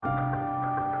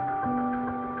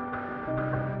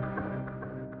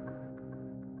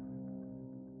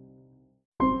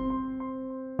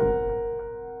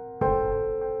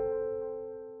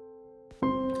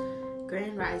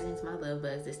Risings, my love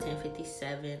bugs. It's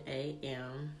 10:57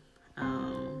 a.m.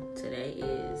 Today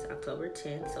is October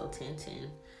 10th, so 10/10,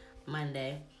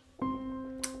 Monday.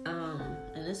 In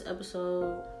this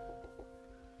episode,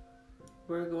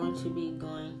 we're going to be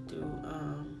going through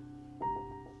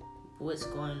what's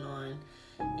going on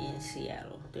in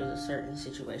Seattle. There's a certain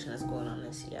situation that's going on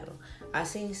in Seattle. I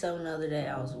seen something the other day.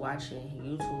 I was watching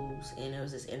YouTube's, and there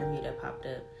was this interview that popped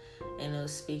up, and it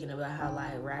was speaking about how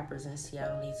like rappers in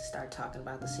Seattle need to start talking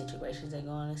about the situations that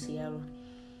go on in Seattle,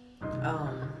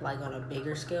 like on a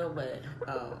bigger scale. But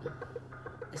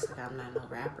it's like I'm not no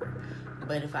rapper,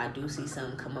 but if I do see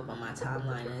something come up on my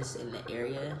timeline and it's in the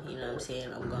area, you know what I'm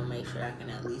saying, I'm gonna make sure I can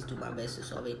at least do my best to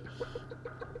solve it.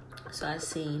 So I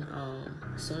seen,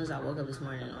 as soon as I woke up this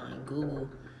morning on Google,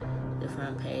 the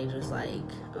front page was like,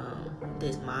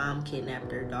 this mom kidnapped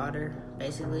her daughter.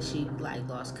 Basically, she like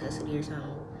lost custody or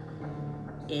something,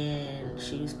 and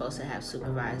she was supposed to have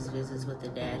supervised visits with the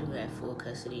dad who had full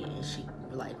custody, and she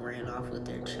like ran off with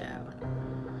their child.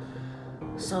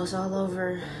 So it's all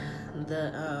over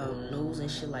the news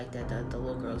and shit like that, the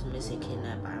little girl's missing,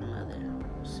 kidnapped by her mother.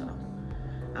 So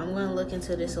I'm going to look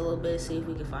into this a little bit, see if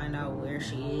we can find out where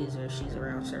she is, or if she's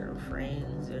around certain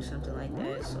friends or something like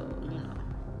that. So, you know.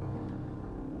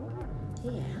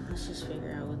 Yeah, let's just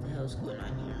figure out what the hell's going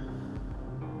on here.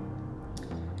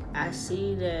 I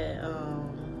see that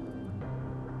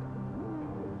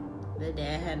the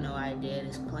dad had no idea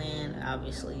this plan.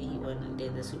 Obviously, he wouldn't have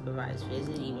did the supervised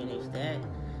visit, even if that,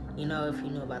 you know, if he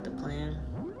knew about the plan.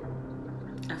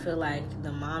 I feel like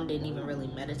the mom didn't even really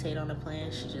meditate on the plan.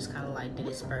 She just kind of like did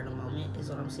it spur of the moment, is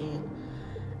what I'm saying.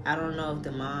 I don't know if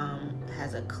the mom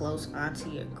has a close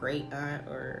auntie or great aunt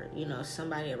or, you know,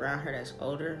 somebody around her that's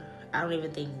older. I don't even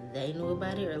think they knew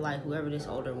about it, or like whoever this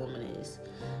older woman is.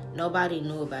 Nobody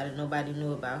knew about it. Nobody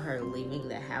knew about her leaving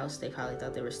the house. They probably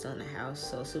thought they were still in the house.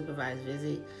 So supervised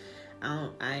visit, I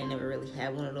ain't never really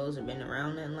had one of those or been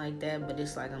around nothing like that. But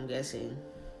it's like, I'm guessing,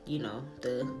 you know,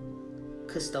 the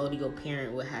custodial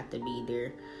parent would have to be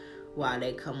there while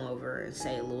they come over and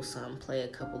say a little something, play a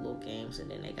couple little games,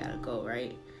 and then they gotta go,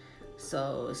 right?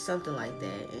 So it's something like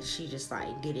that. And she just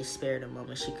like did it spare the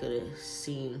moment. She could have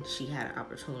seen she had an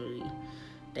opportunity.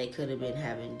 They could have been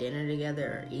having dinner together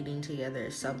or eating together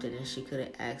or something, and she could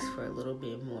have asked for a little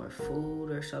bit more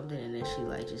food or something, and then she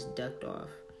like just ducked off.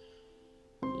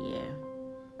 Yeah.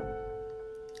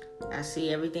 I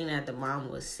see everything that the mom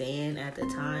was saying at the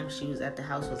time she was at the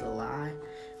house was a lie.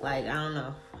 Like, I don't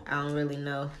know. I don't really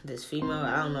know this female.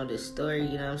 I don't know this story,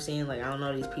 you know what I'm saying? Like, I don't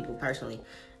know these people personally.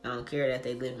 I don't care that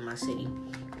they live in my city.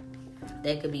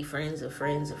 They could be friends of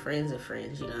friends of friends of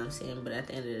friends, you know what I'm saying? But at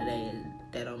the end of the day,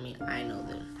 that don't mean I know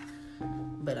them.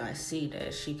 But I see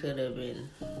that she could have been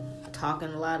talking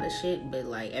a lot of shit, but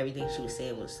like everything she was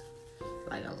saying was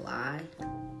like a lie.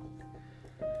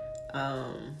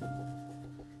 I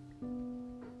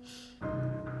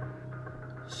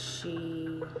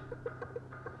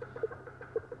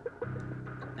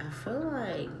feel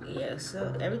like, yeah,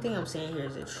 so everything I'm saying here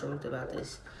is the truth about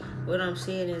this. What I'm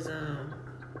saying is,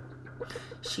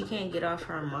 she can't get off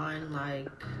her mind, like,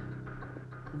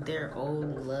 their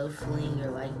old love fling,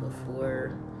 or, like,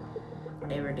 before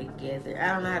they were together.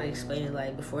 I don't know how to explain it,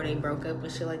 like, before they broke up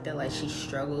and shit like that. Like, she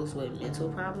struggles with mental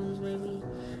problems, maybe.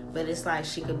 But it's like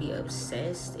she could be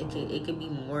obsessed. It could be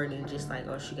more than just, like,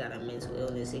 oh, she got a mental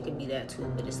illness. It could be that, too.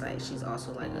 But it's like she's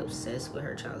also, like, obsessed with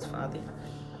her child's father.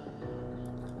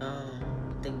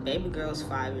 The baby girl's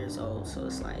 5 years old, so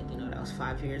it's like, you know, that was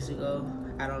 5 years ago.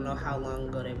 I don't know how long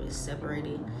ago they been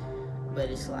separated, but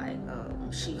it's like,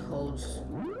 she holds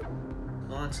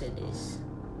onto this.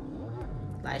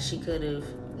 Like, she could have,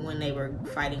 when they were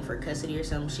fighting for custody or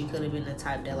something, she could have been the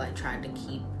type that like tried to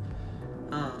keep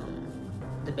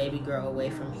the baby girl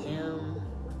away from him.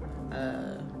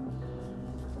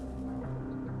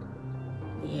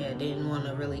 Didn't want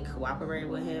to really cooperate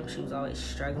with him. She was always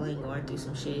struggling, going through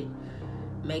some shit,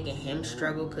 making him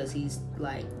struggle because he's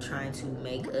like trying to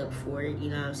make up for it, you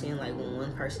know what I'm saying? Like, when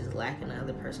one person's lacking, the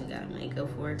other person gotta make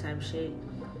up for it type shit.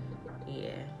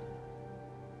 Yeah.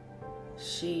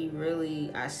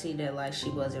 I see that like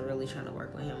she wasn't really trying to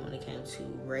work with him when it came to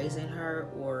raising her,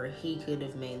 or he could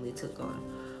have mainly took on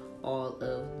all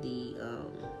of the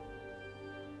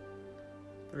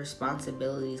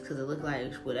responsibilities, because it looked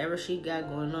like whatever she got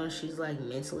going on, she's like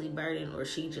mentally burdened, or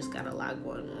she just got a lot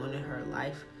going on in her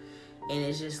life. And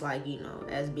it's just like, you know,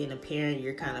 as being a parent,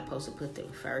 you're kind of supposed to put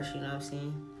them first, you know what I'm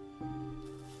saying?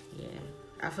 Yeah.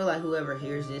 I feel like whoever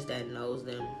hears this that knows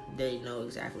them, they know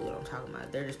exactly what I'm talking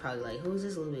about. They're just probably like, who's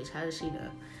this little bitch? How does she know?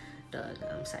 Doug,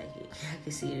 I'm psychic. I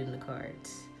can see it in the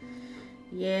cards.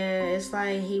 Yeah, it's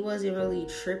like he wasn't really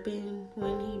tripping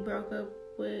when he broke up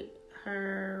with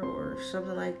her or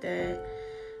something like that.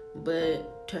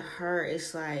 But to her,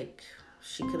 it's like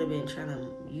she could have been trying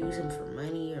to use him for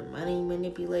money or money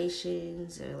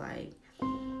manipulations or like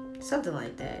something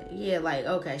like that. Yeah, like,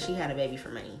 okay, she had a baby for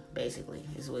money, basically,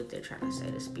 is what they're trying to say,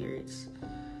 the spirits.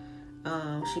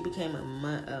 She became a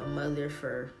mother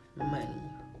for money.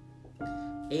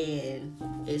 And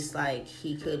it's like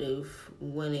he could have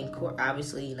won in court.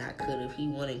 Obviously, not could have. He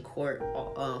won in court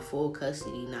full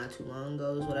custody not too long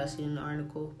ago is what I see in the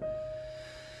article.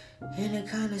 And it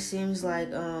kind of seems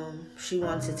like she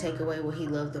wants to take away what he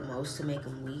loved the most to make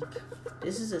him weak.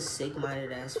 This is a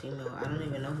sick-minded ass female. I don't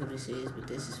even know who this is, but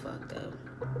this is fucked up.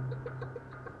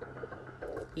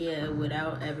 Yeah,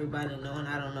 without everybody knowing,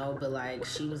 I don't know, but like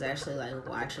she was actually like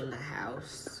watching the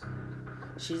house.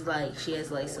 She's like, she has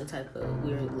like some type of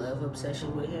weird love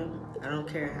obsession with him. I don't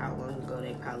care how long ago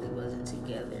they probably wasn't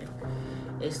together.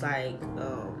 It's like,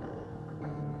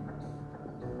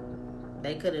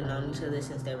 they could have known each other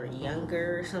since they were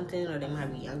younger or something, or they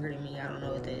might be younger than me. I don't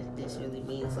know what this really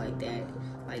means like that.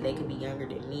 Like, they could be younger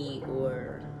than me,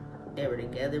 or they were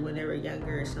together when they were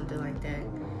younger or something like that.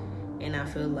 And I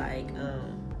feel like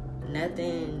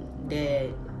nothing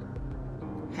that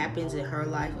happens in her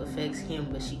life affects him,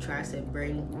 but she tries to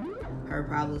bring her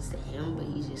problems to him, but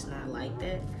he's just not like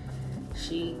that.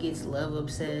 She gets love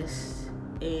obsessed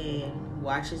and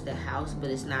watches the house,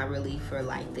 but it's not really for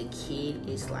like the kid,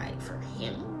 it's like for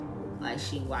him. Like,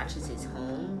 she watches his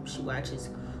home, she watches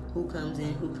who comes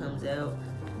in, who comes out.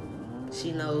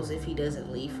 She knows if he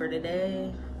doesn't leave for the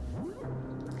day,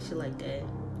 shit like that.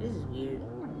 This is weird.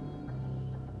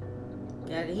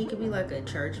 Yeah, he could be like a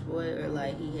church boy, or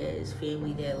like he has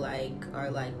family that like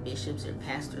are like bishops or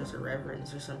pastors or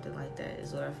reverends or something like that,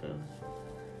 is what I feel.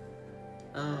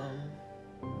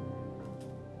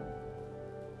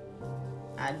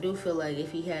 I do feel like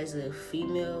if he has a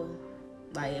female,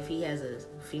 like if he has a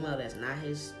female that's not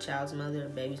his child's mother,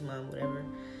 baby's mom, whatever,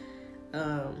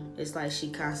 it's like she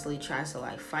constantly tries to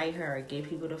like fight her or get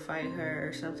people to fight her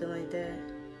or something like that.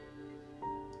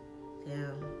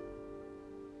 Damn.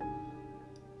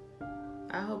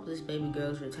 I hope this baby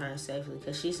girl's returned safely,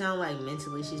 because she sounds like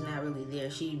mentally she's not really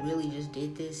there. She really just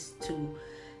did this to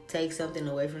take something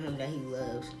away from him that he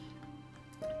loves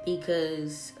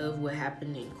because of what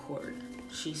happened in court.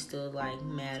 She's still like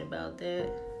mad about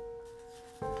that.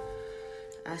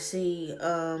 I see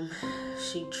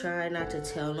she tried not to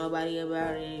tell nobody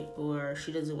about it, or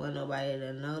she doesn't want nobody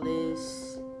to know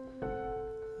this.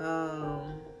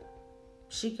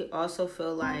 She could also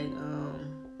feel like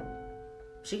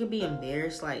she could be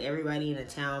embarrassed, like everybody in the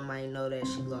town might know that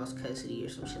she lost custody or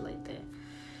some shit like that.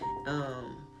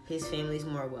 His family's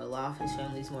more well off, his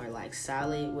family's more like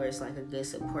solid, where it's like a good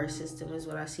support system is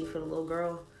what I see for the little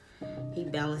girl. He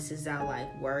balances out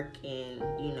like work and,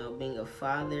 you know, being a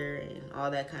father and all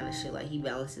that kind of shit. Like, he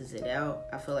balances it out.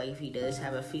 I feel like if he does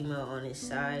have a female on his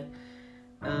side,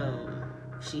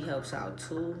 she helps out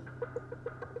too.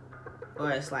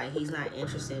 Or it's like he's not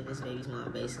interested in this baby's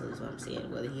mom, basically, is what I'm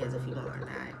saying, whether he has a female or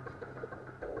not.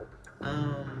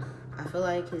 I feel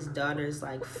like his daughter's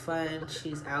like fun,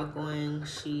 she's outgoing,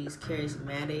 she's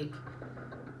charismatic.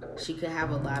 She could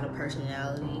have a lot of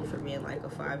personality for being like a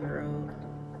 5-year-old.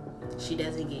 She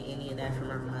doesn't get any of that from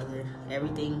her mother.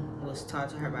 Everything was taught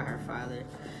to her by her father.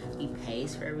 He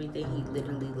pays for everything. He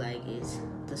literally like is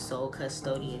the sole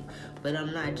custodian. But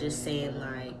I'm not just saying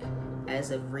like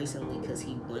as of recently because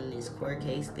he won this court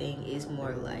case thing. It's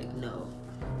more like no.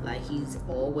 Like, he's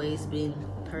always been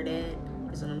her dad,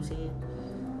 is what I'm saying.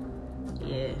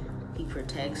 Yeah. He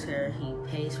protects her. He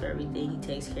pays for everything. He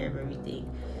takes care of everything.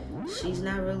 She's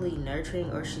not really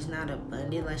nurturing, or she's not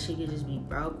abundant. Like, she could just be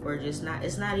broke, or just not.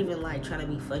 It's not even like trying to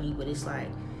be funny, but it's like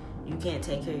you can't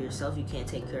take care of yourself, you can't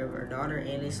take care of our daughter.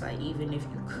 And it's like, even if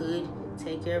you could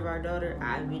take care of our daughter,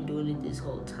 I've been doing it this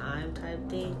whole time type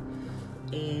thing.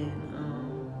 And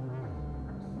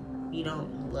you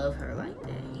don't love her like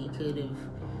that. He could have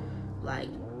like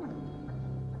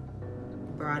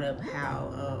brought up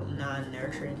how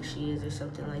non-nurturing she is or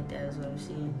something like that, is what I'm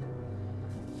saying.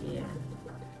 Yeah.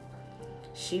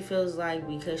 She feels like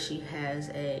because she has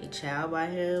a child by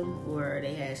him, or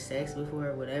they had sex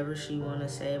before, whatever she want to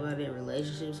say about it,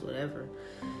 relationships, whatever,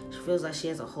 she feels like she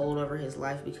has a hold over his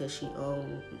life because she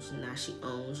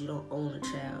owns, you don't own a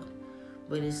child.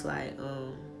 But it's like,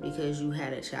 because you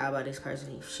had a child by this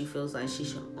person, she feels like she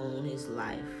should own his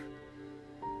life.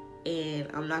 And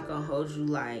I'm not gonna hold you,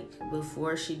 like,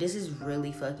 before this is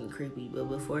really fucking creepy, but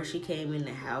before she came in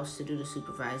the house to do the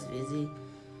supervised visit,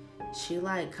 she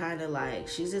like kind of like,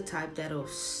 she's the type that'll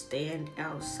stand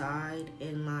outside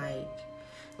and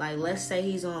Like, let's say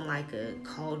he's on, like, a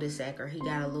cul-de-sac or he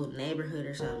got a little neighborhood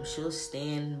or something. She'll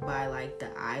stand by, like, the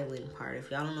island part.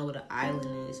 If y'all don't know what an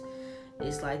island is,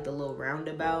 it's, like, the little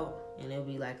roundabout. And it'll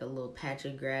be, like, a little patch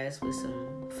of grass with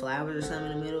some flowers or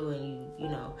something in the middle. And, you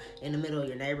know, in the middle of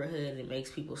your neighborhood, it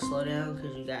makes people slow down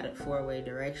because you got a four-way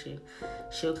direction.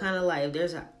 She'll kind of, like, if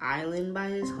there's an island by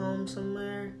his home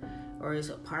somewhere or his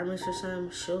apartments or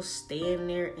something, she'll stand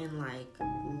there and, like,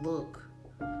 look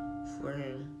for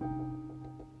him.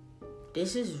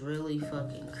 This is really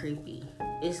fucking creepy.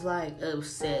 It's like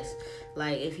obsessed.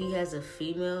 Like if he has a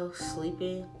female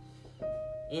sleeping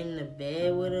in the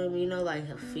bed with him, you know, like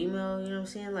a female, you know what I'm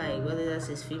saying? Like whether that's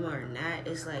his female or not,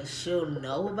 it's like she'll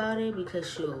know about it because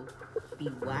she'll be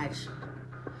watching.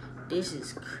 This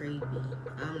is creepy.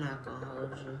 I'm not gonna hold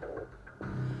you.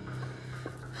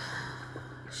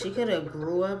 She could have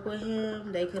grew up with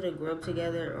him. They could have grew up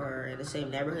together or in the same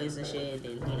neighborhoods and shit.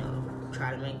 And, you know,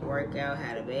 try to make it work out,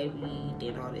 had a baby,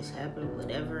 then all this happened,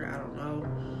 whatever. I don't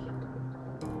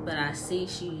know. But I see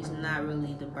she's not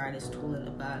really the brightest tool in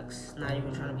the box. Not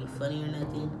even trying to be funny or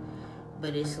nothing.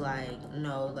 But it's like,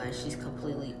 no, like she's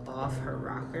completely off her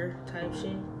rocker type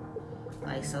shit.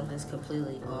 Like something's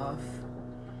completely off.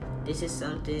 This is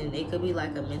something, it could be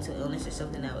like a mental illness or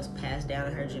something that was passed down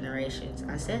in her generations.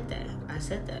 I said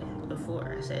that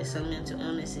before. I said some mental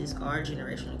illnesses are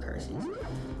generational curses.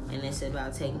 And it's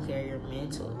about taking care of your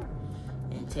mental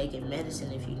and taking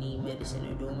medicine if you need medicine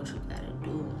or doing what you gotta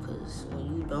do. Because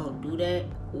when you don't do that,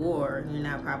 or you're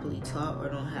not properly taught or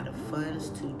don't have the funds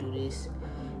to do this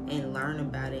and learn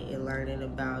about it and learning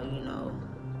about, you know,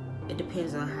 it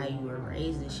depends on how you were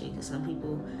raised and shit. Because some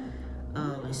people,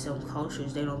 in some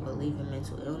cultures, they don't believe in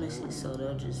mental illnesses, so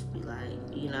they'll just be like,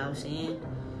 you know what I'm saying?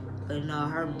 But no,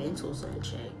 her mental's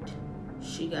unchecked.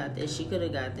 She got this. She could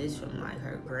have got this from like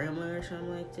her grandma or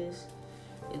something like this.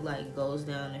 It like goes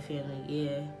down the family.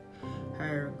 Yeah,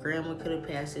 her grandma could have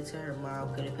passed it to her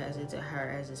mom, could have passed it to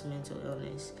her as this mental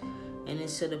illness. And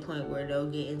it's to the point where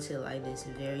they'll get into like this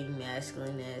very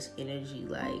masculine ass energy.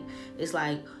 Like it's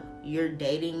like you're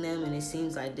dating them and it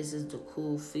seems like this is the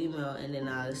cool female, and then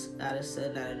all of a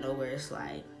sudden out of nowhere it's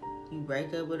like you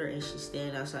break up with her and she's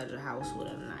standing outside your house with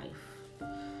a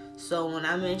knife. So when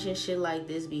I mention shit like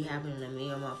this be happening to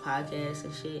me on my podcast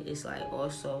and shit, it's like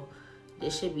also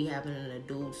this should be happening to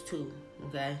dudes too.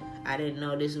 Okay, I didn't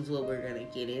know this was what we're gonna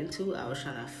get into. I was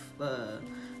trying to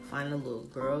find a little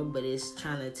girl, but it's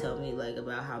trying to tell me like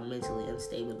about how mentally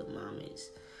unstable the mom is.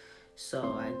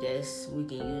 So I guess we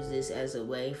can use this as a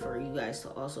way for you guys to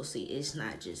also see it's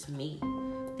not just me.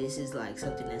 This is like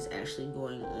something that's actually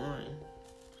going on,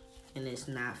 and it's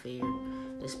not fair,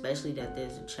 especially that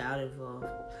there's a child involved.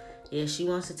 Yeah, she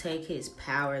wants to take his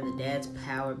power, the dad's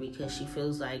power, because she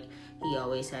feels like he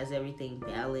always has everything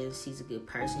balanced. He's a good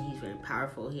person. He's very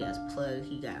powerful. He has plug.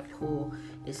 He got pull.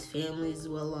 His family's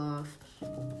well off.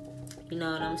 You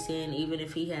know what I'm saying? Even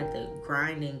if he had to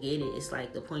grind and get it, it's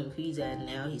like the point he's at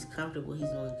now. He's comfortable. He's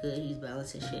doing good. He's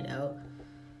balancing shit out.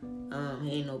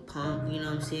 He ain't no punk. You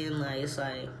know what I'm saying? Like, it's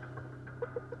like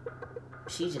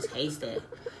she just hates that.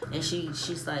 And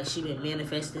she's like, she been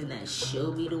manifesting that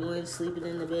she'll be the one sleeping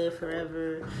in the bed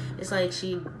forever. It's like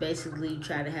she basically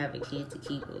tried to have a kid to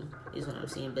keep him, is what I'm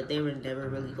saying. But they were never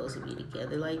really supposed to be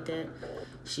together like that.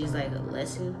 She's like a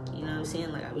lesson, you know what I'm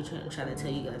saying? Like, I be trying to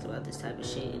tell you guys about this type of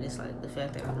shit. And it's like, the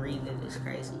fact that I'm reading it is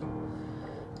crazy.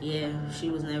 Yeah, she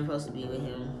was never supposed to be with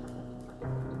him.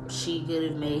 She could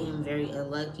have made him very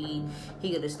unlucky.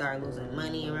 He could have started losing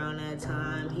money around that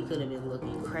time. He could have been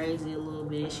looking crazy a little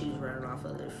bit. She was running off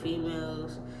other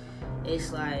females.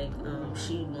 It's like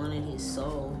she wanted his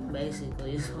soul,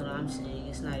 basically. Is what I'm saying.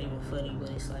 It's not even funny, but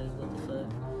it's like, what the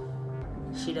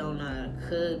fuck? She don't know how to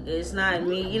cook. It's not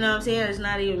me, you know what I'm saying? It's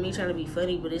not even me trying to be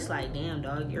funny, but it's like, damn,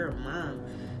 dog, you're a mom.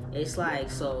 It's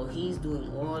like, so he's doing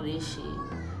all this shit.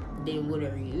 Then what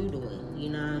are you doing?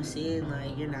 You know what I'm saying?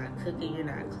 Like, you're not cooking, you're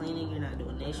not cleaning, you're not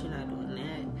doing this, you're not doing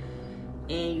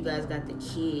that. And you guys got the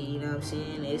kid, you know what I'm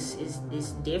saying?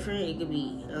 It's different. It could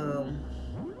be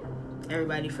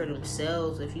everybody for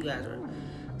themselves if you guys are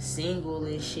single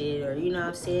and shit, or you know what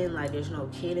I'm saying? Like, there's no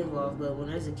kid involved, but when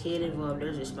there's a kid involved,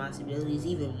 there's responsibilities,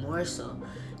 even more so.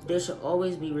 There should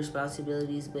always be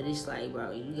responsibilities, but it's like, bro,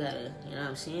 you gotta, you know what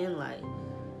I'm saying? Like,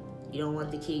 you don't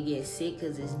want the kid getting sick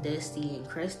because it's dusty and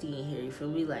crusty in here. You feel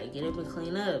me? Like, get up and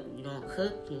clean up. You don't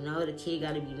cook, you know? The kid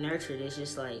got to be nurtured. It's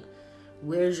just like,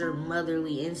 where's your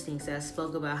motherly instincts? I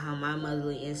spoke about how my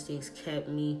motherly instincts kept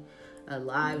me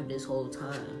alive this whole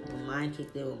time. When mine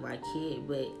kicked in with my kid.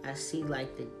 But I see,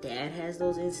 like, the dad has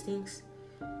those instincts.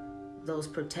 Those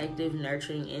protective,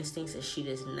 nurturing instincts. And she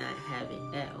does not have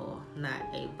it at all.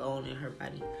 Not a bone in her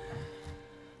body.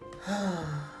 I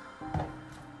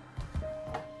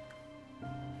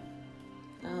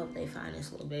hope they find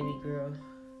this little baby girl,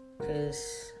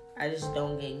 because I just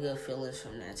don't get good feelings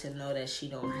from that, to know that she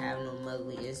don't have no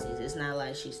motherly instincts. It's not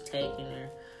like she's taking her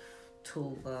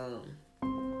to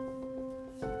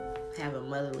have a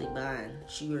motherly bond.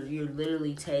 You're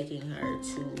literally taking her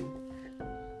to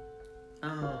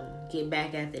get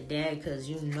back at the dad, because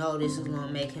you know this is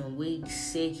gonna make him weak,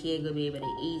 sick. He ain't gonna be able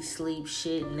to eat, sleep,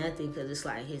 shit, nothing, because it's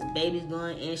like his baby's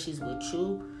gone and she's with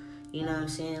you. You know what I'm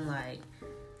saying? Like,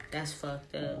 that's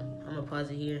fucked up. I'm gonna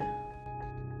pause it here.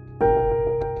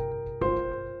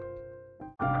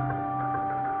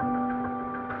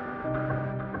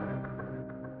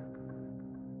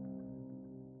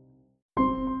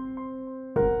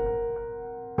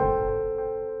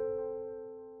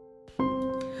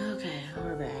 Okay,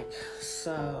 we're back.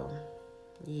 So,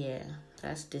 yeah,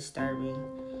 that's disturbing.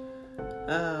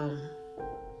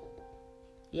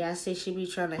 Yeah, I see she be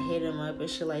trying to hit him up and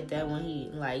shit like that when he,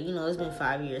 like, you know, it's been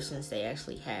 5 years since they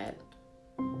actually had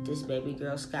this baby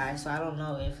girl, Sky. So I don't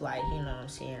know if, like, you know what I'm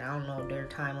saying, I don't know their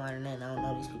timeline or nothing. I don't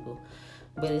know these people.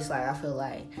 But it's like, I feel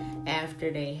like after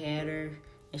they had her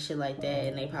and shit like that,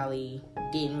 and they probably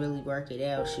didn't really work it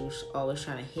out, she was always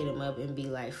trying to hit him up and be,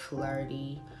 like,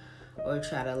 flirty, or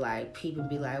try to, like, peep and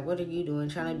be like, what are you doing?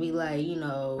 Trying to be like, you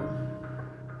know,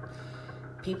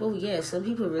 people, yeah, some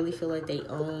people really feel like they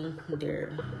own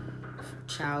their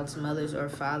child's mothers or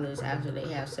fathers after they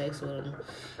have sex with them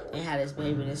and have this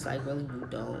baby. And it's like, really, you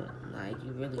don't. Like,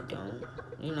 you really don't.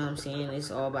 You know what I'm saying?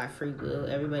 It's all by free will.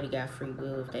 Everybody got free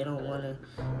will. If they don't want to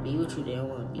be with you, they don't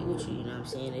want to be with you. You know what I'm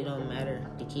saying? It don't matter.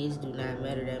 The kids do not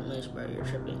matter that much, bro. You're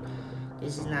tripping.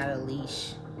 This is not a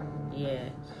leash. Yeah.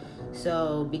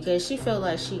 So, because she felt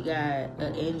like she got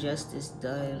an injustice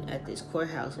done at this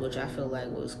courthouse, which I feel like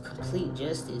was complete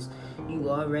justice. You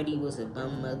already was a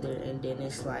bum mother, and then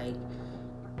it's like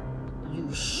you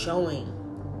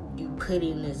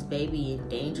putting this baby in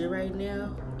danger right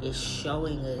now is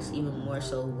showing us even more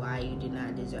so why you did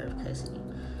not deserve custody.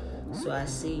 So I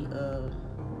see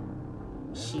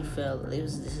she felt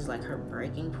this is like her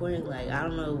breaking point. Like, I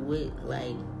don't know what,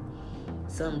 like,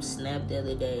 something snapped the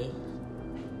other day.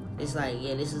 It's like,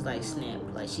 yeah, this is like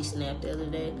snapped. Like, she snapped the other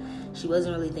day. She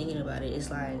wasn't really thinking about it. It's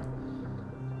like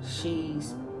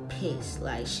she's pissed.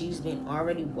 Like, she's been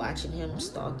already watching him,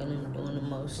 stalking him, doing the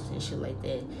most and shit like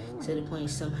that, to the point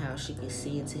somehow she can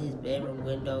see into his bedroom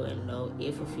window and know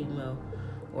if a female,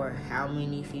 or how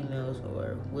many females,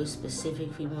 or what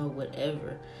specific female,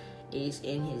 whatever, is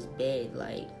in his bed.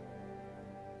 Like,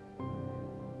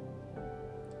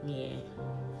 yeah.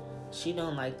 She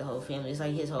don't like the whole family. It's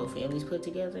like his whole family's put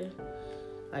together.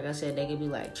 Like I said, they could be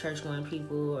like church-going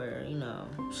people, or, you know,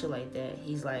 shit like that.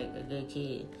 He's like a good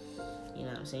kid. You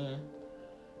know what I'm saying?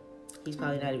 He's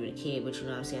probably not even a kid, but you know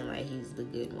what I'm saying? Like, he's the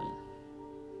good one.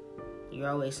 You're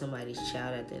always somebody's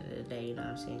child at the end of the day, you know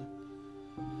what I'm saying?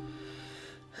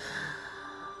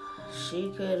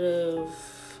 She could have...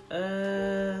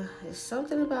 it's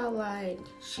something about, like,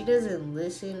 she doesn't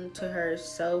listen to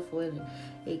herself when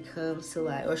it comes to,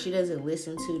 like, or she doesn't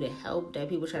listen to the help that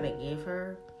people try to give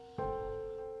her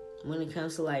when it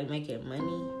comes to, like, making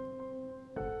money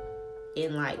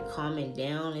and, like, calming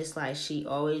down. It's like she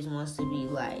always wants to be,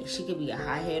 like, she could be a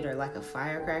hothead or like a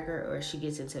firecracker, or she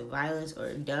gets into violence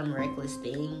or dumb, reckless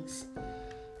things.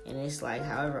 And it's like,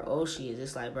 however old she is,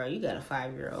 it's like, bro, you got a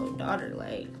 5-year-old daughter.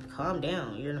 Like, calm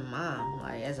down. You're the mom.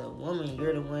 Like, as a woman,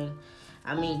 you're the one.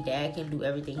 I mean, dad can do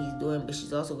everything he's doing, but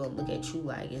she's also going to look at you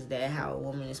like, is that how a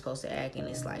woman is supposed to act? And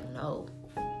it's like, no.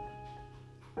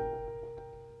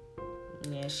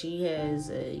 Yeah, she has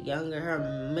a younger,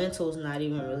 her mental's not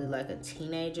even really like a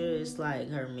teenager. It's like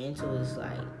her mental is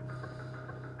like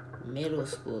middle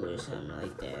school or something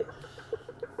like that.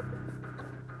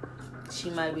 She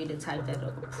might be the type that'll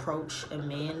approach a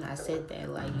man. I said that,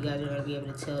 like, you guys are going to be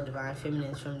able to tell divine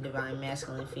feminines from divine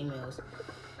masculine females,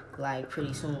 like,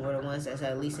 pretty soon, or the ones that's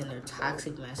at least in their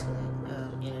toxic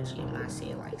masculine energy. I'm not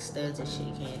saying, like, studs and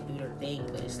shit can't do their thing,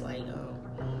 but it's like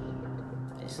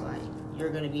you're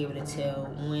going to be able to tell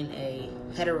when a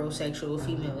heterosexual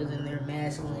female is in their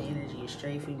masculine energy, a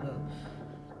straight female.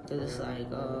 Because it's like,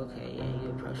 oh, okay, yeah, you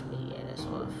approach me, yeah, that's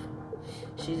off.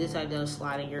 She's the type that'll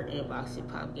slide in your inbox and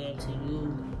pop game to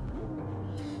you.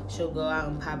 She'll go out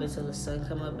and pop it till the sun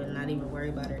come up and not even worry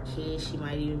about her kids. She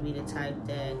might even be the type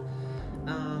that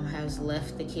has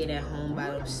left the kid at home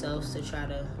by themselves to try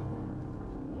to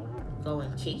go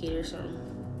and kick it or something.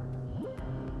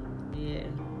 Yeah.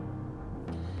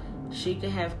 She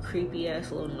could have creepy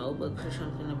ass little notebooks or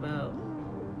something about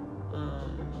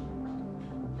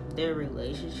their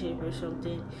relationship or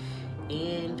something.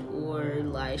 and or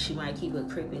like she might keep a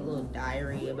creepy little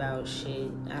diary about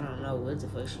shit. I don't know what the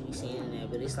fuck she be saying in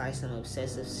that, but it's like some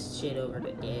obsessive shit over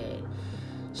the dad.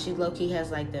 She low-key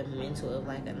has like the mental of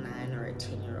like a 9 or a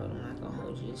 10-year-old. I'm not gonna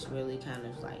hold you. It's really kind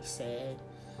of like sad.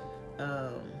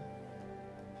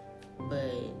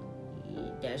 But yeah,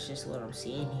 that's just what I'm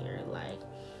seeing here. Like,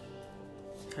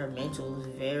 her mental is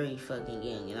very fucking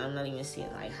young, and I'm not even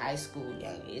seeing like high school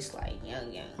young. It's like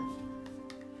young.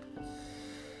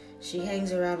 She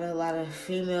hangs around a lot of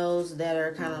females that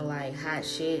are kind of like hot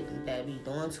shit, that be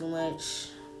doing too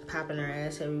much, popping her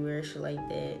ass everywhere, shit like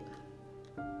that.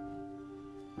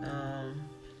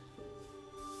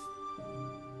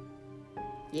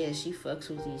 Yeah, she fucks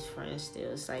with these friends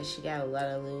still. It's like she got a lot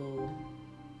of little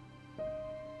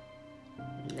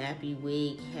nappy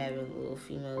wig having little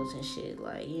females and shit.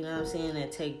 Like, you know what I'm saying?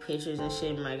 That take pictures and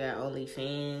shit. Might got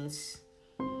OnlyFans,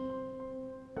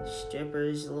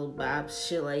 strippers, little bops,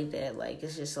 shit like that. Like,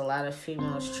 it's just a lot of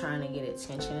females trying to get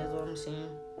attention, is what I'm saying.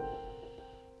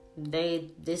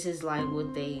 This is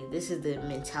the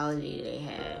mentality they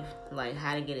have. Like,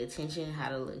 how to get attention, how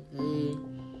to look good,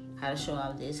 how to show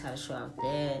off this, how to show off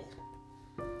that.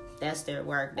 That's their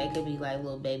work. They could be like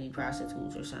little baby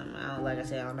prostitutes or something. Like I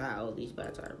said, I don't know how old these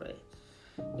bots are, but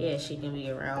yeah, she can be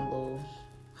around little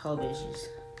hoe bitches.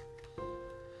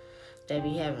 They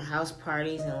be having house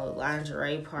parties and little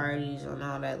lingerie parties and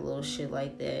all that little shit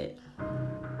like that.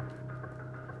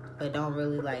 But don't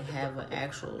really like have an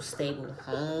actual stable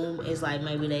home. It's like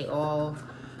maybe they all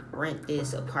rent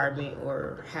this apartment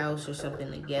or house or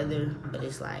something together, but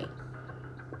it's like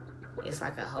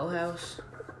a whole house.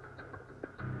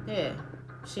 Yeah,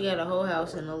 she got a whole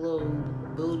house and a little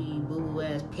boo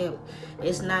ass pimp.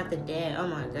 It's not the dad. Oh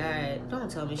my god,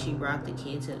 don't tell me she brought the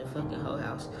kid to the fucking whole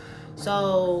house.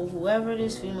 So whoever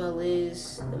this female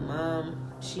is, the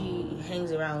mom, she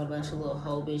hangs around with a bunch of little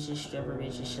hoe bitches, stripper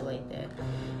bitches, shit like that.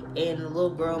 And the little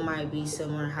girl might be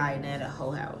somewhere hiding at a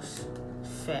hoe house.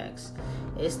 Facts.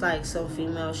 It's like some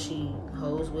female she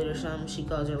hoes with or something. She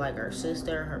calls her like her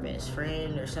sister, her best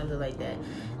friend, or something like that.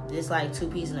 It's like two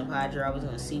peas in a pod. You're always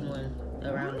gonna see one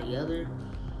around the other.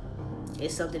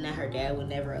 It's something that her dad would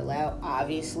never allow,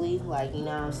 obviously. Like, you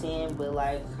know what I'm saying? But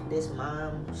like this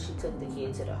mom, she took the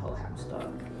kid to the whole house,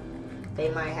 dog. They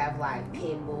might have like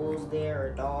pit bulls there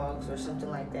or dogs or something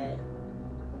like that.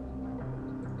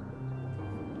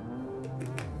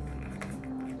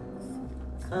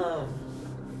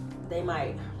 They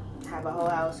might have a whole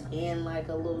house and like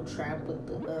a little trap with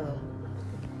the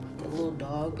little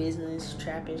dog business,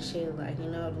 trapping shit, like, you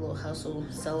know, the little hustle,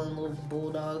 selling little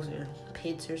bulldogs or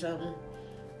pits or something.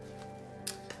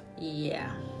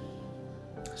 Yeah.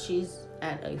 She's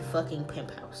at a fucking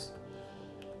pimp house.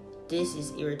 This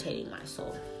is irritating my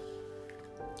soul.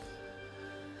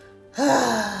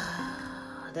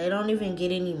 They don't even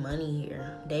get any money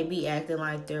here. They be acting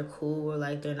like they're cool or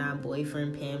like they're not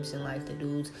boyfriend pimps and like the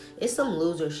dudes. It's some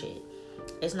loser shit.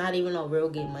 It's not even no real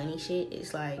get money shit.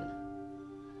 It's like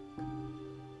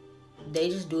they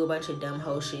just do a bunch of dumb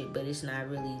hoe shit, but it's not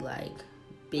really like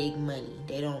big money.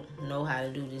 They don't know how to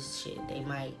do this shit. They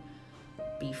might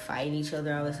be fighting each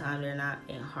other all the time. They're not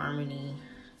in harmony.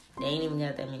 They ain't even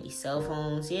got that many cell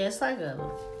phones. Yeah, it's like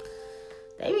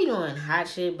they be doing hot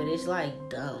shit, but it's like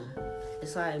dumb.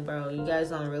 It's like, bro, you guys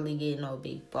don't really get no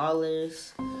big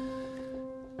ballers.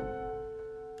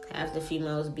 Half the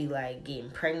females be like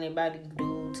getting pregnant by the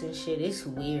dudes and shit. It's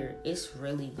weird. It's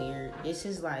really weird. This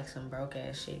is like some broke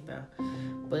ass shit, bro.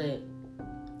 But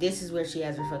this is where she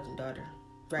has her fucking daughter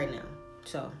right now.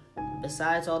 So,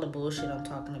 besides all the bullshit I'm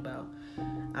talking about,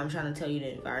 I'm trying to tell you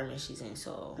the environment she's in.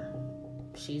 So,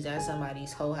 she's at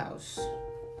somebody's whole house.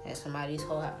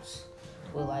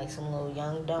 With like some little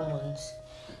young dumb ones.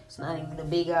 It's not even a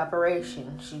big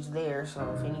operation. She's there.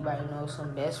 So if anybody knows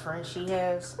some best friend she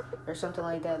has or something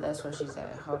like that, that's where she's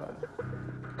at. Hold on.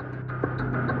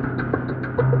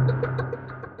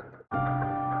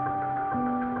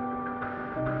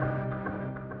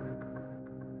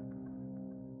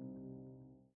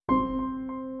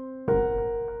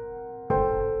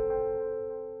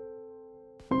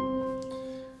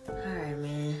 Alright,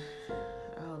 man.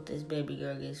 I hope this baby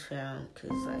girl gets found,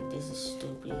 because like this is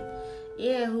stupid.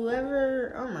 Yeah,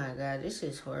 whoever, oh my god, this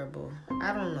is horrible.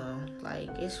 I don't know. Like,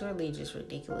 it's really just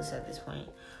ridiculous at this point.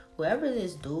 Whoever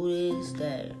this dude is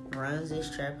that runs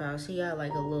this trap house, he got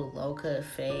like a little low cut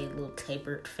fade, little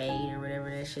tapered fade or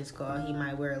whatever that shit's called. He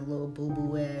might wear a little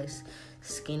boo ass,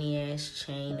 skinny ass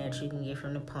chain that you can get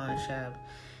from the pawn shop.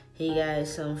 He got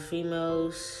some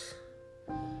females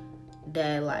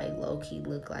that like low key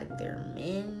look like they're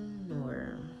men,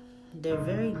 or they're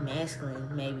very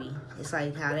masculine, maybe. It's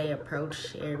like how they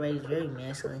approach everybody's very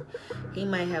masculine. He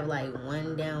might have like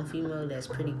one down female that's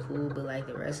pretty cool, but like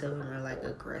the rest of them are like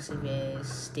aggressive ass,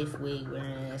 stiff wig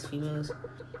wearing ass females.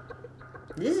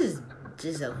 This is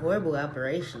just a horrible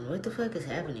operation. What the fuck is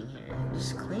happening here?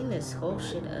 Just clean this whole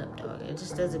shit up, dog. It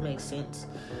just doesn't make sense.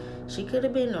 She could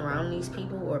have been around these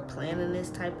people or planning this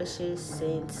type of shit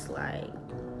since like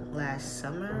last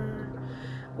summer.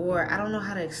 Or I don't know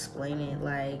how to explain it.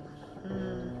 Like,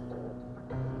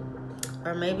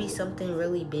 or maybe something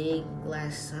really big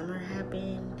last summer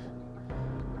happened.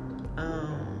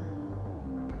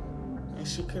 And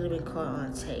she could have been caught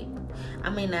on tape. I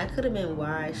mean, that could have been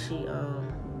why she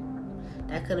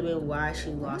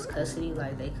lost custody.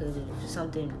 Like, they could have,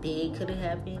 something big could have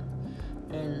happened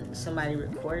and somebody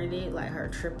recorded it, like her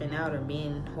tripping out or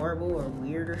being horrible or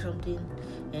weird or something.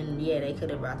 And yeah, they could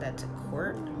have brought that to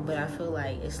court. But I feel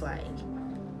like it's like,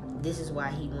 this is why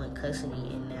he won custody,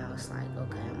 and now it's like,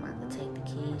 okay, I'm about to take the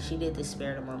kid. She did this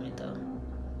spare the moment though.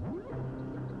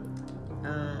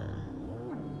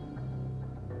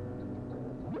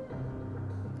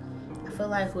 I feel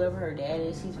like whoever her dad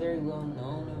is, he's very well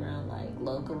known around like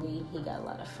locally. He got a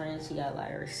lot of friends, he got a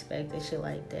lot of respect and shit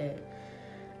like that.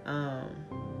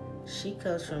 She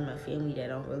comes from a family that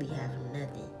don't really have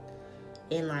nothing.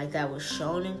 And like that was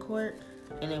shown in court,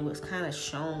 and it was kind of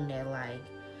shown that like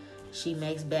she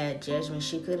makes bad judgments.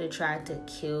 She could have tried to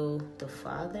kill the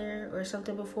father or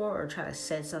something before, or try to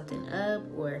set something up,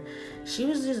 or she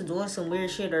was just doing some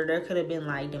weird shit, or there could have been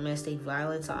like domestic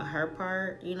violence on her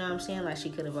part, you know what I'm saying? Like she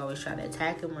could have always tried to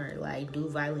attack him or like do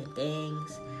violent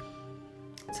things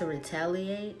to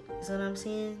retaliate, is what I'm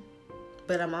saying.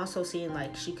 But I'm also seeing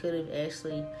like she could have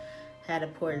actually had a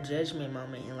poor judgment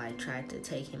moment and like tried to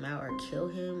take him out or kill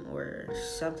him or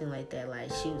something like that.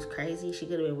 Like she was crazy. She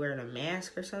could have been wearing a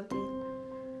mask or something.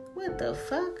 What the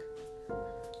fuck?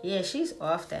 Yeah, she's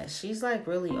off that. She's like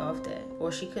really off that.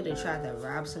 Or she could have tried to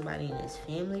rob somebody in his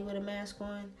family with a mask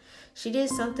on. She did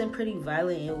something pretty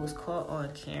violent. It was caught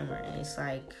on camera, and it's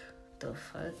like, the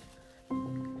fuck?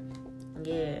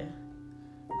 Yeah.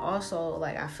 Also,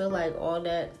 like, I feel like all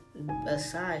that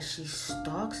aside, she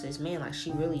stalks this man. Like,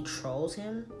 she really trolls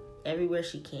him everywhere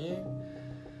she can.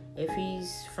 If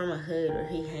he's from a hood or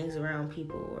he hangs around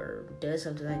people or does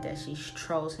something like that, she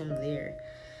trolls him there.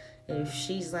 If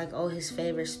she's like, oh, his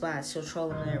favorite spots, she'll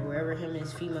troll him there. Wherever him and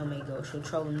his female may go, she'll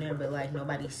troll him there. But like,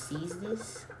 nobody sees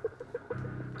this.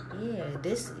 Yeah,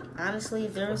 this, honestly,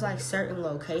 if there was like certain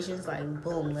locations, like,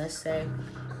 boom, let's say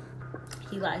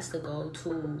he likes to go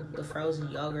to the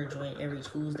frozen yogurt joint every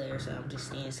Tuesday or something. I'm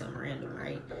just saying something random,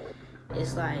 right?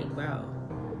 It's like, bro,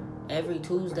 every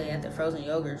Tuesday at the frozen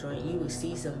yogurt joint, you would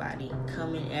see somebody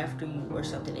coming after you or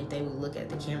something if they would look at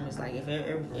the cameras. Like,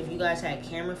 if you guys had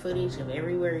camera footage of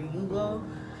everywhere you go,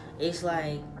 it's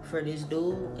like, for this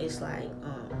dude, it's like,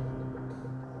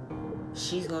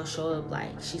 she's gonna show up like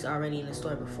she's already in the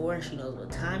store before, and she knows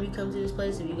what time you come to this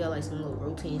place. If you got like some little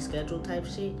routine schedule type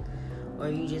shit, or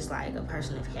you just like a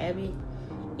person of habit,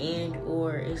 and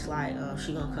or it's like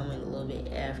she gonna come in a little bit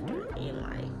after, and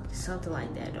like something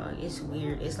like that, dog. It's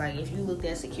weird. It's like if you looked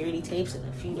at security tapes in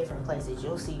a few different places,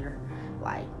 you'll see her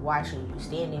like watching you,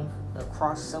 standing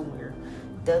across somewhere,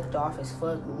 ducked off as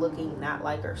fuck, looking not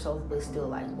like herself, but still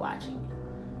like watching you.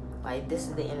 Like, this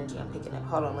is the energy I'm picking up.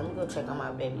 Hold on, let me go check on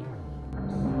my baby.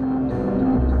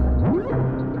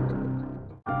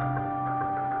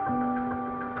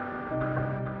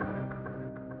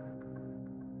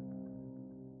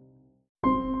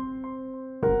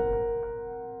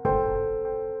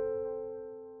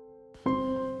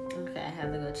 Okay, I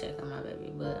have to go check on my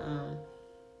baby, but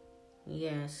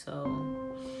yeah, so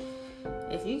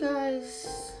if you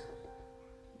guys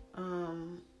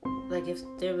like, if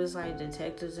there was like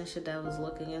detectives and shit that was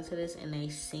looking into this, and they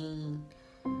seen,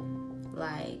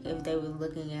 like, if they were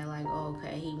looking at like, oh,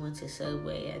 okay, he went to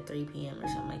Subway at 3 p.m. or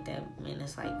something like that, man,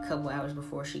 it's like a couple hours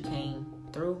before she came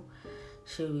through,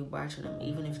 she would be watching him.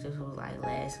 Even if this was like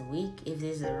last week, if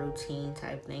this is a routine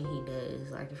type thing he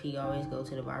does, like if he always go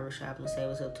to the barbershop and say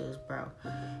what's up to his bro,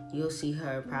 you'll see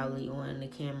her probably on the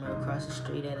camera across the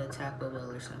street at a Taco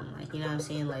Bell or something. Like, you know what I'm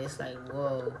saying? Like, it's like,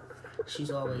 whoa,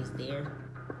 she's always there.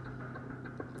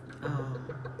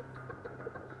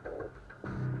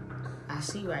 I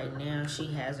see right now she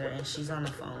has her and she's on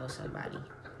the phone with somebody.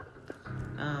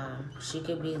 She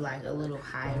could be like a little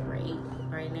high rate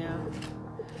right now.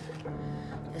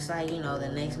 It's like, you know, the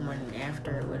next morning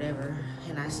after or whatever,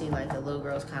 and I see like the little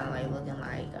girl's kind of like looking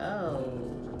like, oh,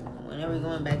 when are we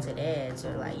going back to dad's,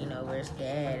 or like, you know, where's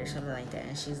dad or something like that.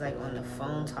 And she's like on the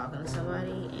phone talking to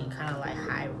somebody and kind of like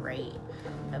high rate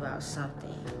about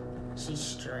something. She's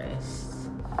stressed.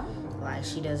 like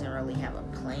she doesn't really have a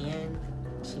plan.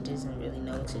 She doesn't really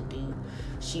know what to do.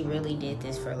 She really did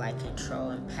this for like control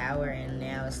and power, and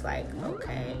now it's like,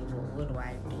 okay, well, what do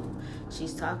I do?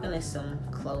 She's talking to some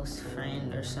close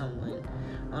friend or someone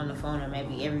on the phone, or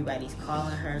maybe everybody's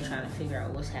calling her trying to figure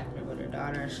out what's happening with her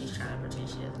daughter. She's trying to pretend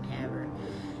she doesn't have her.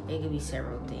 It could be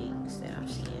several things that I'm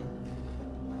seeing.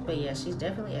 But yeah, she's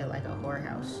definitely at like a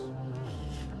whorehouse.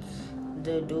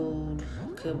 The dude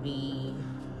could be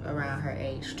around her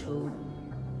age too.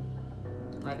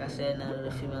 Like I said, none of the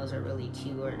females are really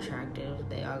cute or attractive.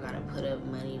 They all gotta put up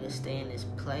money to stay in this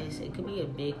place. It could be a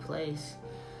big place,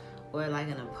 or like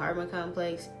an apartment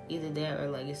complex. Either that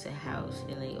or like it's a house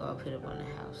and they all put up on the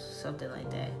house. Something like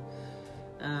that.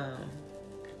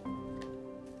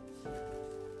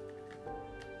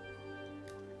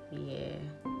 Yeah.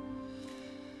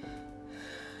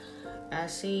 I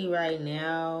see right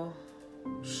now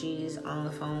she's on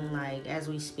the phone, like as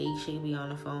we speak. She could be on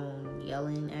the phone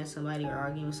yelling at somebody or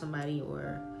arguing with somebody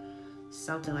or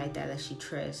something like that she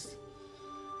trusts.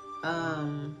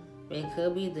 It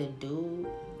could be the dude,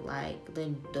 like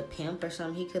the pimp or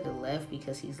something. He could have left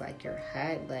because he's like, you're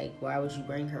hot, like why would you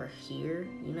bring her here?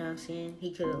 You know what I'm saying?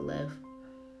 He could have left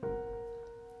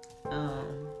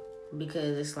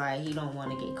because it's like he don't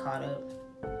want to get caught up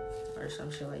or some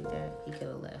shit like that. He could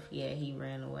have left. Yeah, he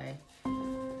ran away.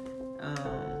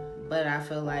 But I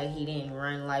feel like he didn't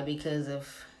run like because of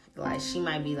like she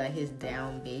might be like his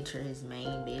down bitch or his main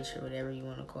bitch or whatever you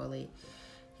want to call it,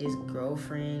 his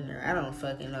girlfriend, or I don't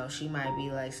fucking know. She might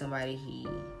be like somebody he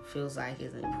feels like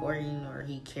is important or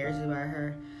he cares about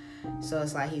her. So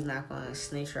it's like he's not gonna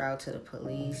snitch her out to the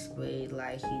police, but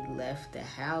like he left the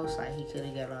house. Like he could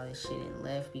have got all this shit and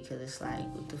left because it's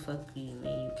like, what the fuck do you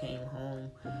mean you came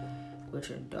home with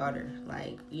your daughter?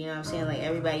 Like, you know what I'm saying? Like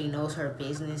everybody knows her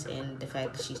business and the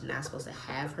fact that she's not supposed to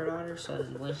have her daughter. So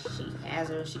when she has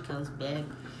her, she comes back,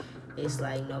 it's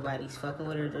like nobody's fucking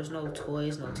with her. There's no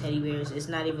toys, no teddy bears. It's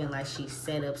not even like she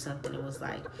set up something. It was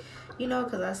like, you know,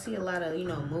 because I see a lot of, you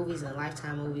know, movies and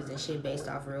Lifetime movies and shit based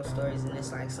off real stories. And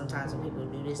it's like sometimes when people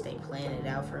do this, they plan it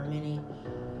out for a minute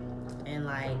and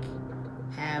like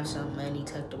have some money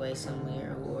tucked away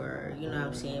somewhere, or you know what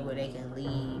I'm saying, where they can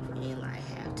leave and like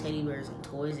have teddy bears and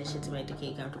toys and shit to make the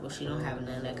kid comfortable. She don't have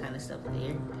none of that kind of stuff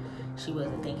there. She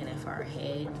wasn't thinking that far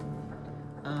ahead.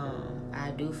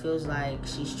 I do feel like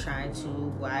she's trying to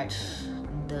watch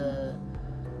the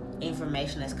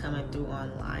information that's coming through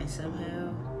online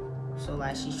somehow. So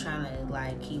like she's trying to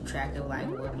like keep track of like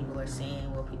what people are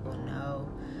saying, what people know.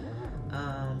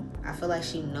 I feel like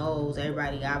she knows,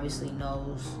 everybody obviously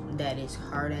knows that it's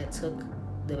her that took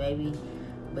the baby,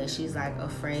 but she's like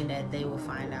afraid that they will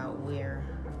find out where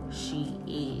she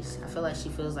is. I feel like she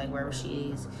feels like wherever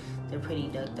she is, they're pretty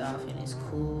ducked off and it's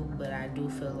cool, but I do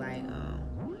feel like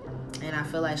and I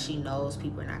feel like she knows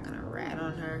people are not gonna rat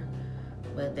on her,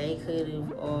 but they could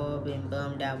have all been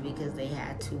bummed out because they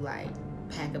had to like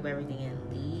pack up everything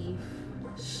and leave.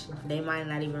 They might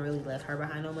not even really left her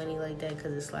behind no money like that,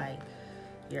 because it's like,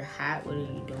 you're hot, what are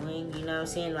you doing? You know what I'm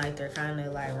saying? Like they're kind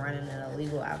of like running an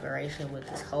illegal operation with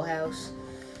this whole house,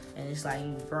 and it's like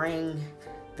you bring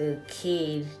the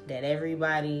kid that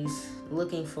everybody's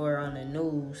looking for on the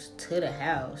news to the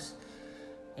house,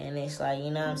 and it's like,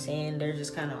 you know what I'm saying, they're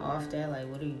just kind of off that, like,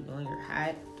 what are you doing? You're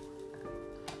hot.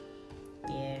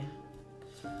 Yeah.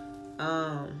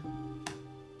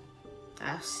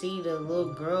 I see the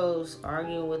little girls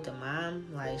arguing with the mom.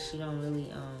 Like she don't really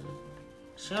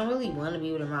want to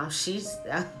be with her mom. She's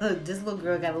this little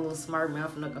girl got a little smart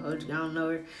mouth and like a hoji. I don't know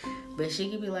her, but she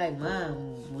could be like,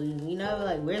 Mom, you know,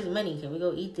 like, where's the money? Can we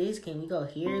go eat this? Can we go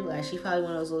here? Like she's probably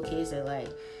one of those little kids that like,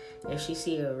 if she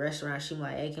see a restaurant, she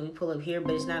like, hey, can we pull up here?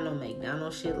 But it's not no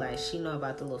McDonald's shit. Like she know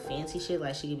about the little fancy shit.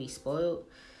 Like she could be spoiled.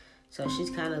 So she's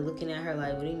kind of looking at her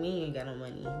like, what do you mean you ain't got no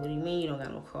money? What do you mean you don't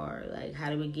got no car? Like, how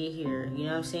did we get here? You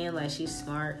know what I'm saying? Like, she's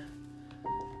smart.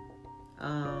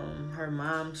 Her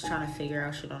mom's trying to figure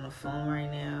out shit on the phone right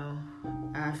now.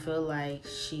 I feel like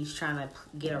she's trying to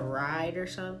get a ride or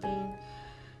something.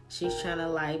 She's trying to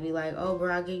like be like, oh,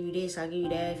 bro, I'll give you this, I'll give you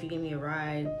that if you give me a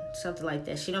ride. Something like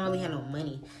that. She don't really have no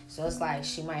money. So it's like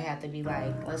she might have to be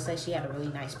like, let's say she had a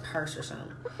really nice purse or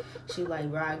something. She like,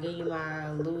 bro, I'll give you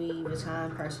my Louis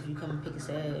Vuitton purse if you come and pick us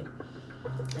up.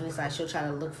 And it's like she'll try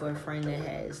to look for a friend that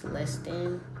has less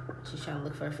than. She's trying to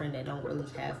look for a friend that don't really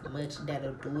have much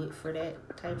that'll do it for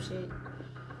that type shit.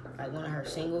 Like one of her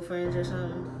single friends or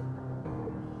something.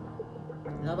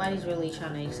 Nobody's really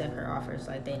trying to accept her offers.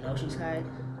 Like they know she's hot.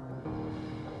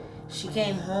 She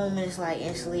came home and it's like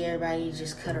instantly everybody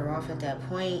just cut her off at that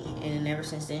point. And ever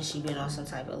since then she been on some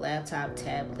type of laptop,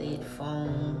 tablet,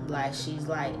 phone. Like she's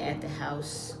like at the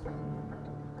house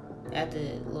at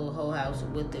the little whole house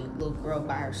with the little girl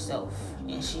by herself,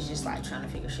 and she's just like trying to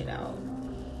figure shit out.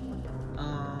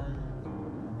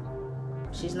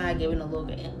 She's not giving the little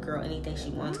girl anything she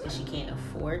wants because she can't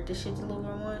afford the shit the little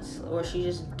girl wants, or she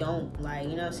just don't, like,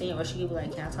 you know what I'm saying? Or she could be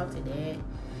like, can I talk to dad?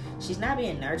 She's not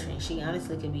being nurturing. She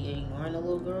honestly could be ignoring the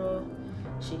little girl.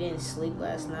 She didn't sleep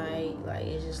last night. Like,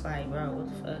 it's just like, bro, what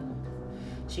the fuck?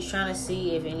 She's trying to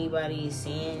see if anybody is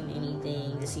saying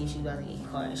anything to see if she's about to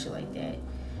get caught and shit like that.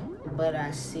 But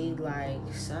I see, like,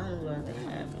 something's about to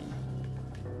happen.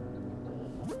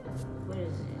 What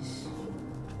is this?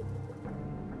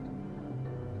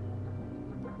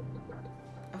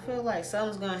 I feel like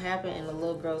something's gonna happen and the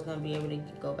little girl's gonna be able to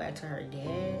go back to her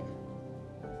dad.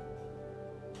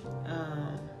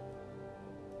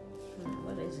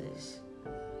 What is this?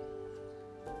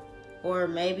 Or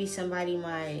maybe somebody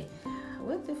might...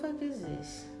 What the fuck is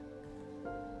this?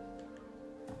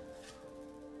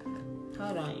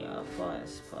 Hold on, y'all.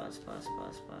 Pause.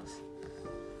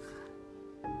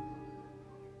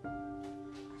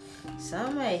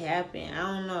 Something may happen. I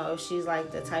don't know if she's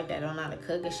like the type that don't know how to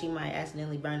cook, and she might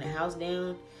accidentally burn the house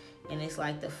down, and it's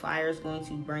like the fire's going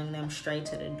to bring them straight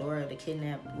to the door of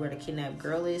where the kidnapped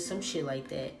girl is, some shit like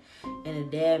that. And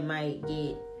the dad might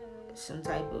get some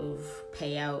type of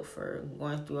payout for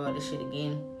going through all this shit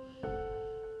again.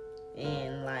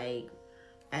 And like,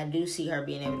 I do see her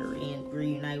being able to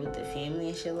reunite with the family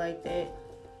and shit like that.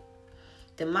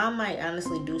 The mom might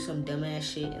honestly do some dumbass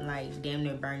shit and like damn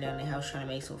near burn down the house trying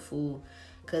to make some food,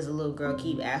 cause the little girl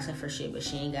keep asking for shit, but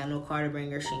she ain't got no car to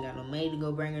bring her, she ain't got no money to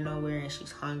go bring her nowhere, and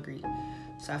she's hungry.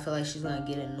 So I feel like she's gonna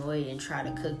get annoyed and try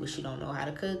to cook, but she don't know how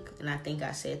to cook. And I think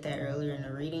I said that earlier in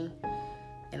the reading.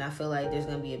 And I feel like there's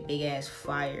gonna be a big ass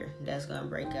fire that's gonna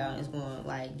break out, and it's gonna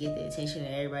like get the attention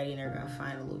of everybody, and they're gonna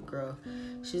find a little girl.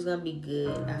 She's gonna be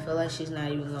good. I feel like she's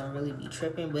not even gonna really be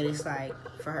tripping, but it's like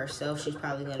for herself, she's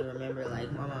probably gonna remember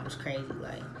like, my mom's crazy,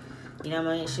 like, you know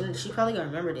what I mean? She probably gonna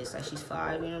remember this, like, she's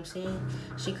 5, you know what I'm saying?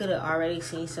 She could have already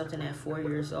seen something at 4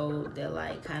 years old that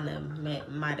like kind of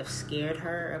might have scared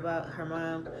her about her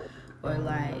mom. Or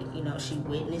like, you know, she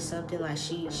witnessed something, like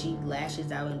she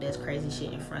lashes out and does crazy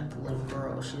shit in front of the little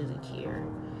girl. She doesn't care,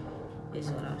 is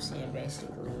what I'm saying,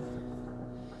 basically.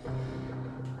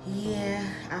 Yeah,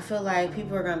 I feel like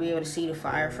people are going to be able to see the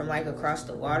fire from like across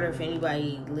the water. If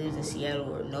anybody lives in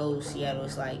Seattle or knows Seattle,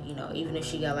 it's like, you know, even if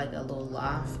she got like a little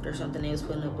loft or something they was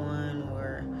putting up on,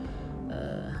 or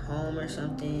a home or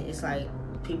something, it's like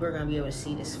people are going to be able to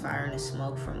see this fire and the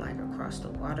smoke from like across the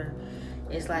water.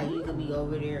 It's like you could be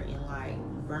over there in like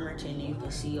Bremerton and you can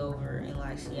see over in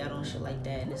like Seattle and shit like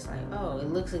that, and it's like, oh, it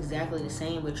looks exactly the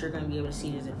same, but you're gonna be able to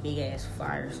see there's a big ass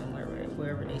fire somewhere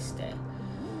wherever they stay.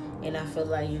 And I feel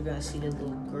like you're gonna see the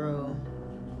little girl.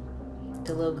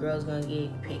 The little girl's gonna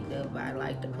get picked up by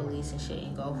like the police and shit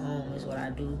and go home, is what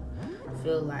I do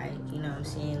feel like, you know what I'm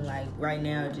saying? Like right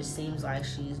now it just seems like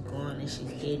she's gone and she's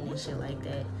hidden and shit like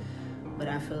that. But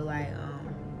I feel like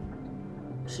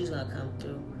she's gonna come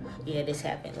through. Yeah, this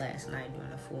happened last night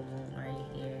during the full moon right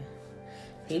here.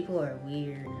 People are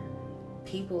weird.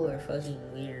 People are fucking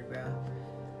weird, bro.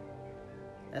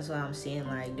 That's why I'm saying,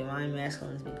 like, divine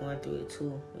masculines be going through it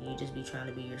too. When you just be trying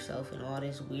to be yourself and all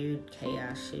this weird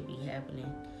chaos shit be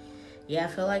happening. Yeah, I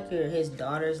feel like his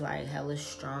daughter's, like, hella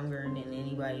stronger than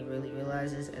anybody really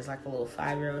realizes. As, like, a little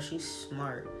 5-year-old, she's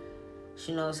smart.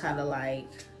 She knows how to, like,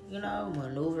 you know,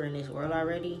 maneuver in this world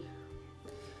already.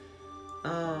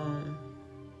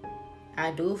 I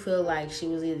do feel like she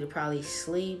was either probably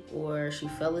asleep or she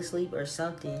fell asleep or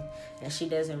something, and she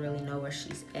doesn't really know where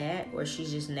she's at, or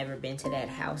she's just never been to that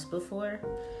house before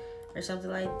or something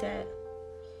like that.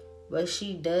 But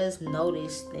she does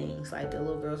notice things. Like, the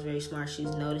little girl's very smart.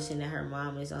 She's noticing that her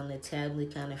mom is on the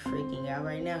tablet kind of freaking out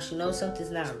right now. She knows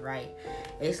something's not right.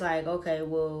 It's like, okay,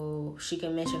 well, she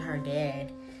can mention her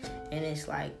dad, and it's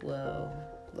like, well,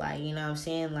 like, you know what I'm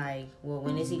saying? Like, well,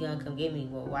 when is he gonna come get me?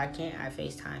 Well, why can't I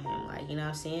FaceTime him? Like, you know what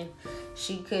I'm saying?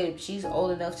 She's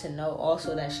old enough to know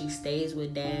also that she stays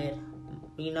with dad.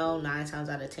 You know, 9 times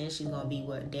out of 10, she's gonna be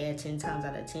with dad 10 times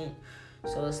out of 10.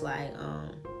 So it's like,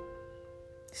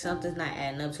 something's not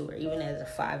adding up to her. Even as a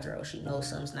 5-year-old, she knows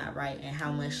something's not right. And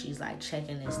how much she's, like,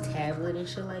 checking this tablet and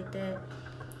shit like that.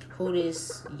 Who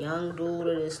this young dude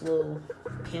or this little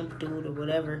pimp dude or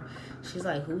whatever, she's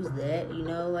like, who's that? You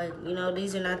know, like, you know,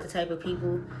 these are not the type of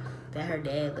people that her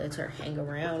dad lets her hang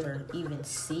around or even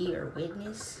see or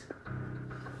witness.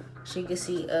 She could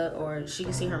see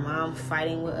her mom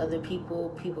fighting with other people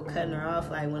cutting her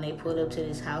off. Like, when they pulled up to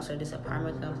this house or this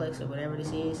apartment complex or whatever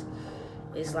this is,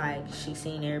 it's like she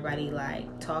seen everybody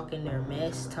like talking their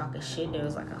mess, talking shit. There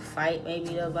was like a fight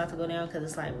maybe that was about to go down, because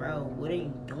it's like, bro, what are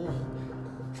you doing?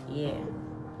 Yeah.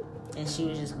 And she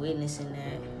was just witnessing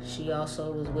that. She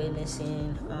also was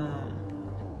witnessing,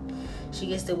 she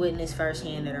gets to witness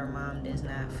firsthand that her mom does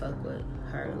not fuck with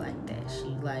her like that. She,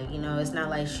 like, you know, it's not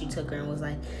like she took her and was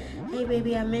like, hey,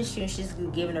 baby, I miss you. And she's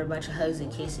giving her a bunch of hugs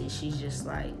and kisses. She's just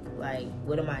like,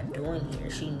 what am I doing here?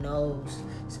 She knows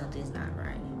something's not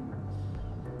right.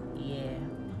 Yeah.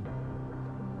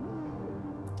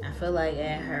 I feel like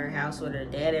at her house with her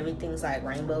dad, everything's like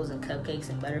rainbows and cupcakes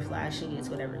and butterflies. She gets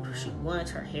whatever she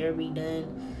wants. Her hair be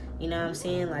done. You know what I'm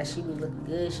saying? Like, she be looking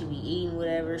good. She be eating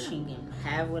whatever. She can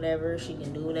have whatever. She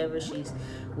can do whatever. She's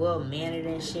well-mannered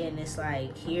and shit. And it's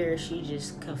like, here, she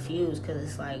just confused because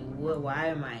it's like, why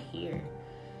am I here?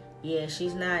 Yeah,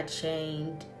 she's not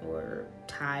chained or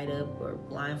tied up or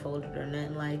blindfolded or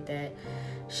nothing like that.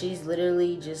 She's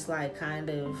literally just like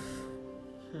kind of...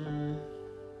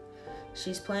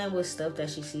 she's playing with stuff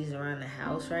that she sees around the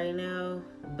house right now,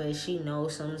 but she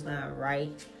knows something's not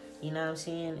right. You know what I'm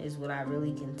saying? Is what I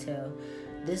really can tell.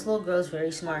 This little girl's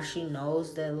very smart. She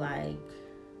knows that, like,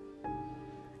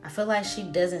 I feel like she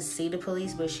doesn't see the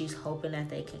police, but she's hoping that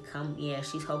they can come. Yeah,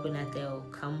 she's hoping that they'll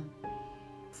come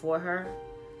for her,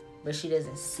 but she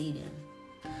doesn't see them.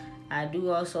 I do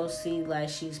also see, like,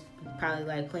 she's probably,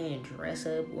 like, playing dress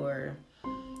up, or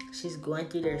she's going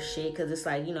through their shit, because it's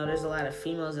like, you know, there's a lot of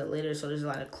females that litter, so there's a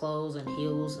lot of clothes and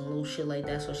heels and little shit like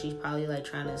that, so she's probably, like,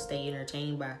 trying to stay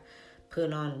entertained by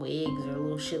putting on wigs or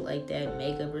little shit like that,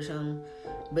 makeup or something.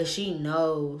 But she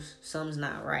knows something's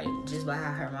not right just by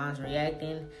how her mom's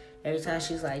reacting. Every time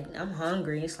she's like, I'm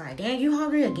hungry, it's like, dang, you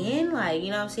hungry again? Like, you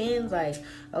know what I'm saying? It's like,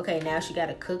 okay, now she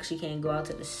gotta cook. She can't go out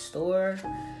to the store.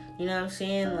 You know what I'm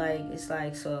saying? Like, it's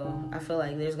like, so I feel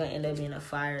like there's gonna end up being a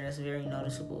fire that's very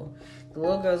noticeable. The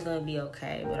little girl's gonna be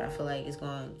okay, but I feel like it's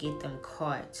gonna get them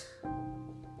caught,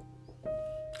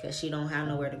 because she don't have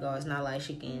nowhere to go. It's not like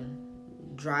she can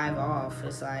drive off.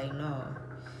 It's like, no.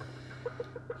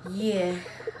 Yeah.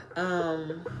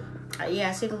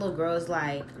 I see the little girls,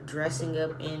 like, dressing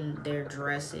up in their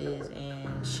dresses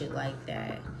and shit like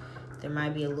that. There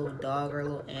might be a little dog or a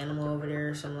little animal over there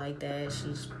or something like that.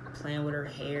 She's playing with her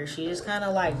hair. She just kind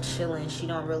of, like, chilling. She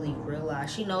don't really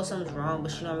realize. She knows something's wrong,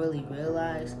 but she don't really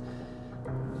realize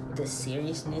the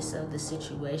seriousness of the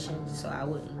situation. So I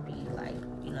wouldn't be like,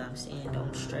 you know what I'm saying,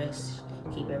 don't stress.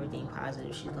 Keep everything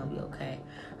positive. She's gonna be okay.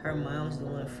 Her mom's the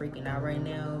one freaking out right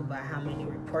now by how many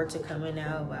reports are coming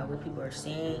out, by what people are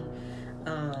saying.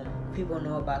 People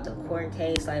know about the court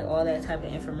case, like all that type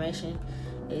of information.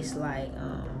 It's like,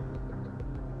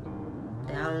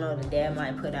 I don't know, the dad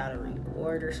might put out a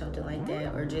reward or something like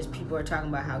that, or just people are talking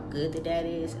about how good the dad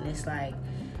is, and it's like,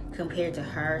 compared to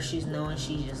her, she's knowing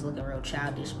she's just looking real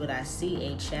childish. But I see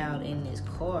a child in this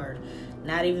card.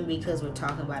 Not even because we're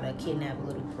talking about a kidnapped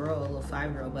little girl, a little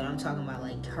 5-year-old, but I'm talking about,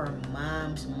 like, her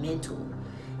mom's mental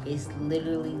is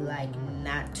literally, like,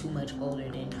 not too much older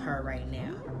than her right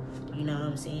now. You know what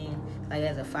I'm saying? Like,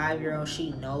 as a 5-year-old,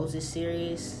 she knows it's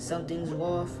serious, something's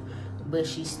off, but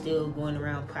she's still going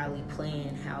around probably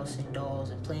playing house and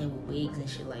dolls and playing with wigs and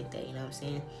shit like that, you know what I'm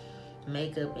saying?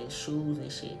 Makeup and shoes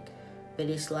and shit. But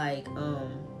it's like,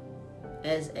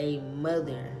 as a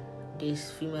mother, this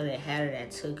female that had her,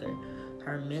 that took her,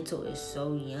 her mental is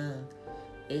so young.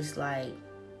 It's like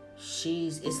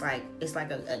it's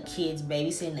like a kid's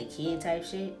babysitting a kid type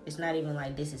shit. It's not even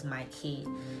like, this is my kid.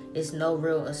 It's no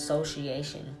real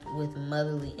association with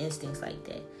motherly instincts like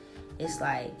that. It's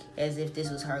like as if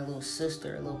this was her little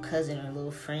sister, a little cousin, or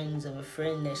little friends of a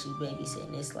friend that she's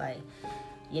babysitting. It's like,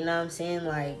 you know what I'm saying?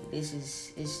 Like,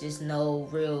 it's just no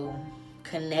real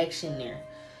connection there.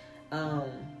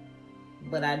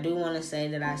 But I do want to say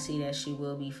that I see that she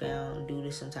will be found due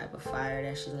to some type of fire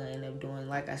that she's going to end up doing.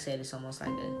 Like I said, it's almost like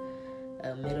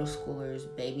a middle schooler's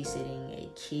babysitting a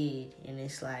kid. And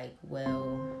it's like,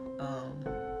 well,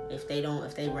 if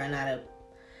they run out of,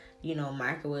 you know,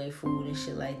 microwave food and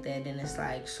shit like that, then it's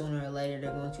like sooner or later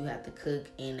they're going to have to cook,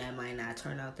 and that might not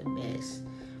turn out the best.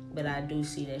 But I do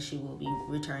see that she will be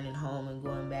returning home and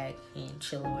going back and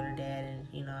chilling with her dad, and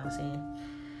you know what I'm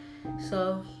saying?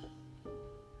 So,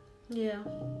 yeah.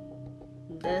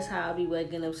 That's how I be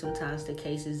waking up sometimes to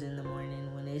cases in the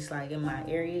morning when it's like in my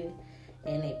area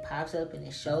and it pops up and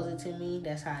it shows it to me.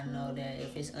 That's how I know that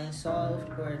if it's unsolved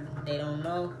or they don't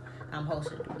know, I'm supposed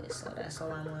to do it. So that's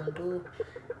all I'm going to do.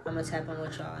 I'm going to tap in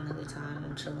with y'all another time.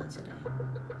 I'm chilling today.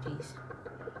 Peace.